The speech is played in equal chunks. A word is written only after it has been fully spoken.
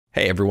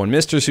Hey everyone,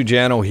 Mr.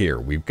 Sujano here.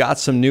 We've got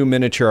some new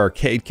miniature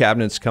arcade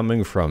cabinets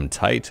coming from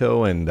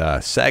Taito and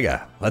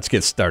Sega. Let's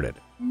get started.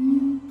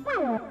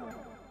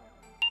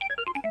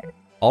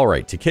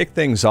 Alright, to kick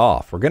things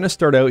off, we're going to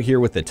start out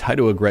here with the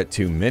Taito Egret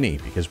 2 Mini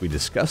because we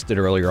discussed it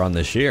earlier on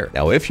this year.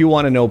 Now, if you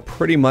want to know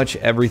pretty much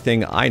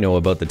everything I know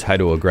about the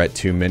Taito Egret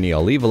 2 Mini,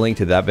 I'll leave a link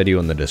to that video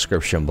in the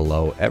description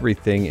below.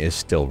 Everything is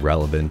still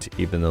relevant,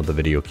 even though the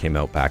video came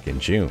out back in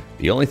June.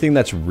 The only thing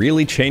that's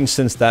really changed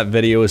since that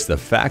video is the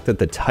fact that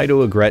the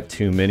Taito Egret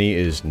 2 Mini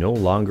is no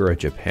longer a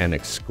Japan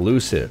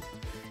exclusive.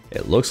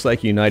 It looks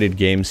like United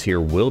Games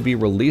here will be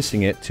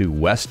releasing it to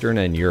Western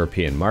and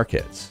European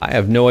markets. I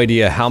have no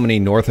idea how many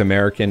North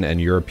American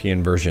and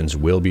European versions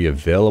will be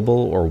available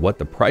or what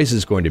the price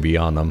is going to be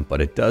on them,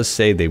 but it does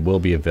say they will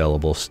be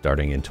available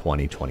starting in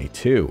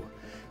 2022.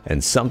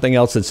 And something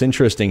else that's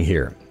interesting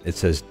here, it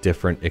says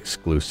different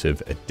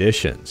exclusive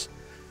editions.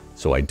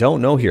 So I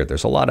don't know here,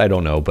 there's a lot I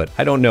don't know, but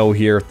I don't know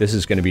here if this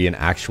is going to be an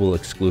actual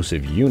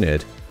exclusive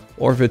unit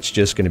or if it's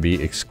just going to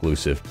be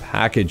exclusive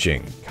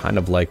packaging, kind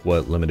of like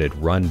what Limited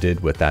Run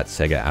did with that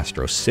Sega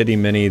Astro City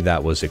Mini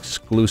that was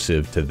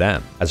exclusive to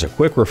them. As a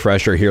quick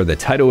refresher here, the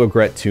Taito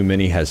Egret 2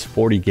 Mini has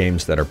 40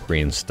 games that are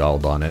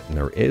pre-installed on it, and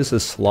there is a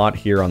slot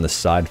here on the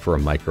side for a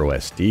micro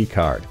SD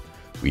card.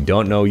 We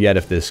don't know yet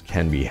if this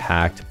can be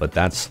hacked, but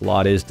that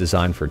slot is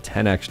designed for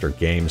 10 extra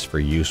games for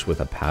use with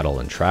a paddle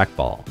and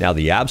trackball. Now,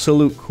 the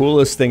absolute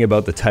coolest thing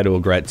about the Taito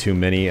Egret 2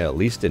 Mini, at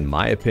least in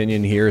my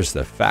opinion here, is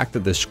the fact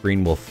that the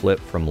screen will flip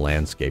from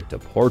landscape to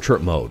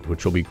portrait mode,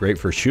 which will be great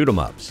for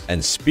shoot-'em-ups.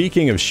 And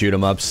speaking of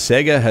shoot-'em-ups,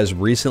 Sega has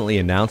recently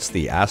announced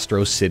the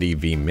Astro City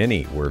V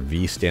Mini, where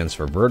V stands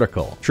for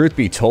vertical. Truth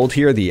be told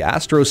here, the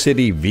Astro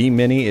City V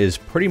Mini is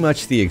pretty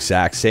much the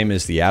exact same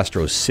as the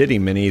Astro City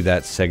Mini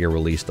that Sega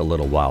released a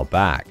little while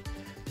back.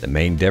 The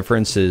main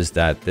difference is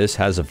that this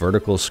has a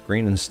vertical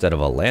screen instead of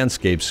a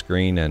landscape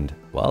screen, and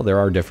well, there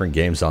are different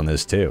games on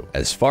this too.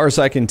 As far as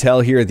I can tell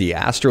here, the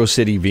Astro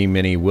City V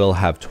Mini will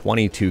have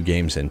 22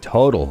 games in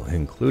total,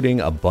 including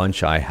a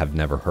bunch I have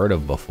never heard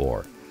of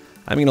before.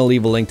 I'm going to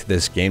leave a link to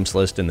this games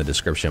list in the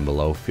description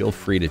below. Feel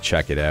free to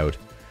check it out.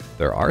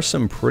 There are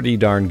some pretty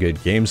darn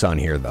good games on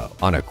here though.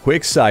 On a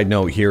quick side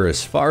note here,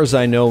 as far as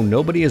I know,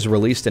 nobody has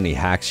released any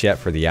hacks yet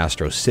for the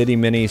Astro City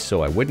Mini,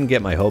 so I wouldn't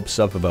get my hopes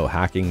up about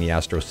hacking the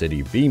Astro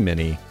City V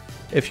Mini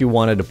if you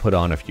wanted to put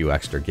on a few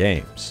extra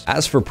games.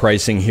 As for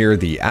pricing here,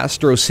 the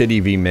Astro City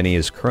V Mini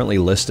is currently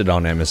listed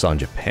on Amazon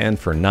Japan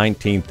for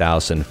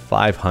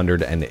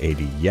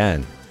 19,580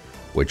 yen,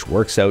 which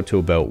works out to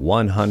about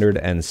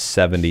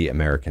 170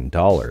 American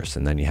dollars,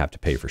 and then you have to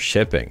pay for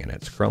shipping, and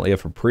it's currently up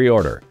for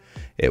pre-order.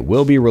 It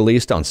will be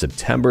released on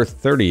September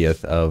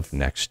 30th of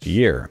next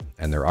year,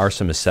 and there are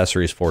some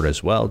accessories for it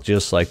as well,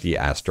 just like the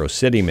Astro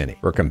City Mini.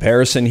 For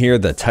comparison here,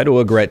 the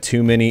Taito Egret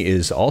 2 Mini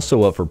is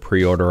also up for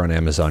pre-order on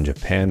Amazon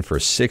Japan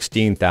for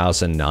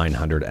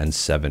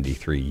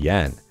 16,973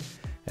 yen,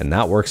 and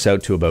that works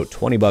out to about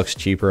 20 bucks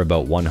cheaper,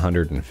 about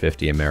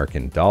 150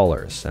 American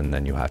dollars, and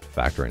then you have to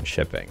factor in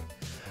shipping.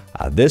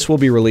 This will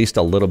be released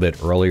a little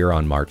bit earlier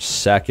on March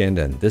 2nd,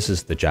 and this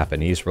is the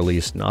Japanese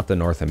release, not the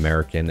North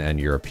American and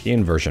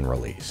European version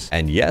release.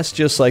 And yes,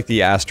 just like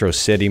the Astro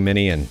City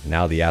Mini and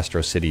now the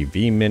Astro City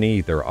V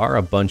Mini, there are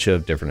a bunch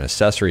of different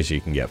accessories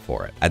you can get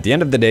for it. At the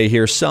end of the day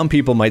here, some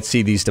people might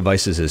see these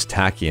devices as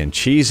tacky and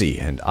cheesy,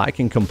 and I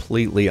can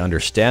completely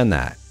understand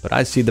that, but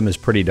I see them as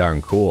pretty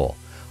darn cool.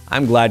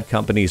 I'm glad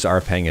companies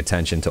are paying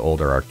attention to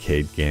older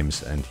arcade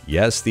games, and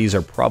yes, these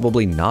are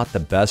probably not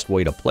the best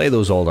way to play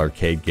those old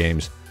arcade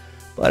games,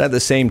 but at the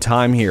same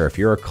time here, if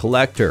you're a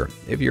collector,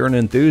 if you're an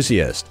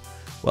enthusiast,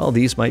 well,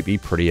 these might be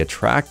pretty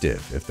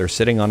attractive. If they're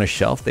sitting on a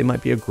shelf, they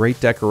might be a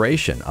great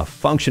decoration, a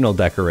functional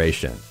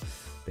decoration.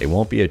 They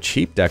won't be a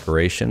cheap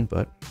decoration,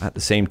 but at the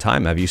same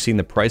time, have you seen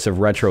the price of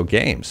retro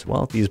games?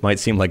 Well, these might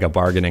seem like a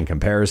bargain in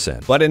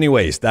comparison. But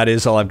anyways, that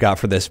is all I've got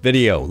for this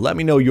video. Let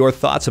me know your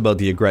thoughts about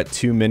the Egret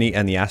 2 Mini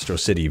and the Astro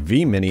City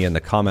V Mini in the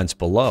comments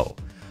below.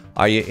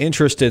 Are you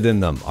interested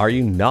in them? Are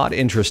you not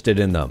interested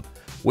in them?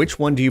 Which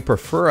one do you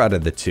prefer out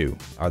of the two?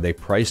 Are they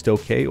priced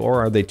okay or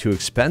are they too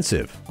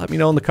expensive? Let me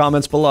know in the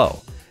comments below.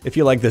 If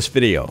you like this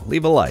video,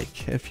 leave a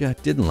like. If you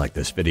didn't like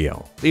this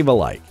video, leave a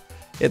like.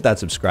 Hit that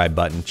subscribe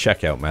button,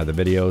 check out my other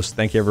videos.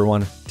 Thank you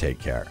everyone, take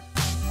care.